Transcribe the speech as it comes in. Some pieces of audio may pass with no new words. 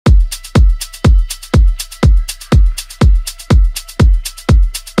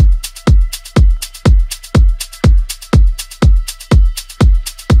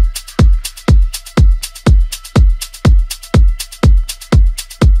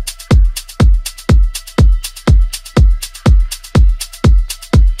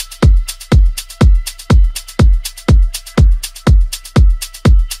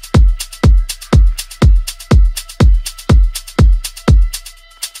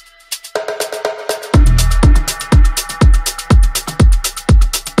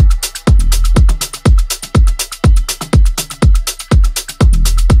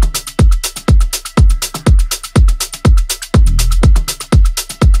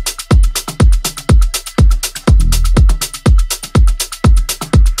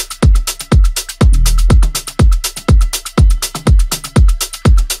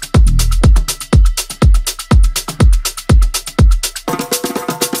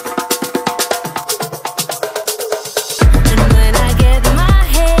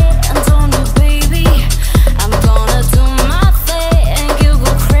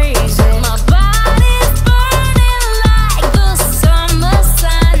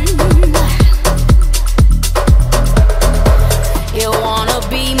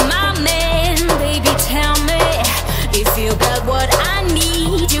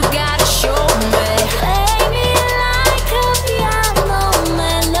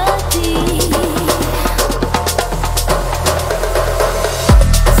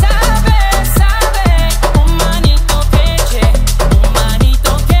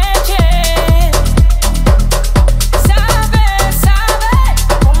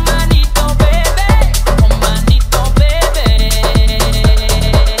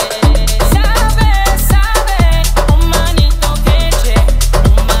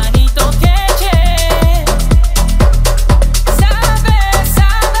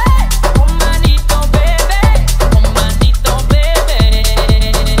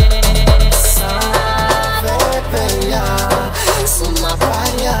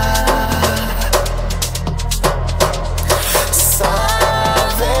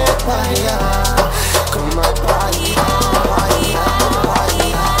allá, como pa' allá, pa' allá, pa'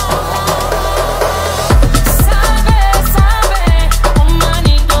 allá. Un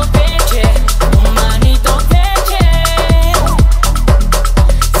manito peche, un manito peche.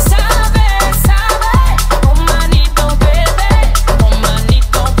 Un manito bebé, un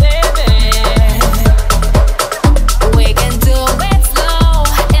manito bebé. We can do it slow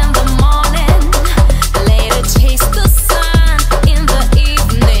in the morning, later chase the sun in the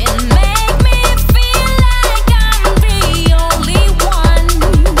evening. Make me feel like I'm the only one.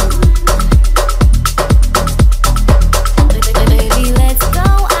 Baby, let's go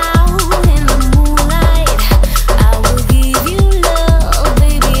out in the moonlight. I will give you love,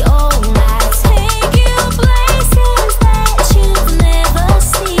 baby, all night. Take you places that you've never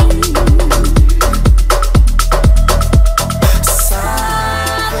seen.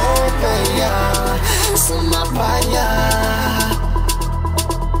 Sabe bella, suma pa' allá.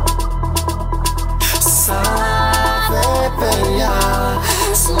 Sabe bella,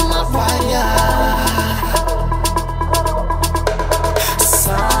 suma pa' allá.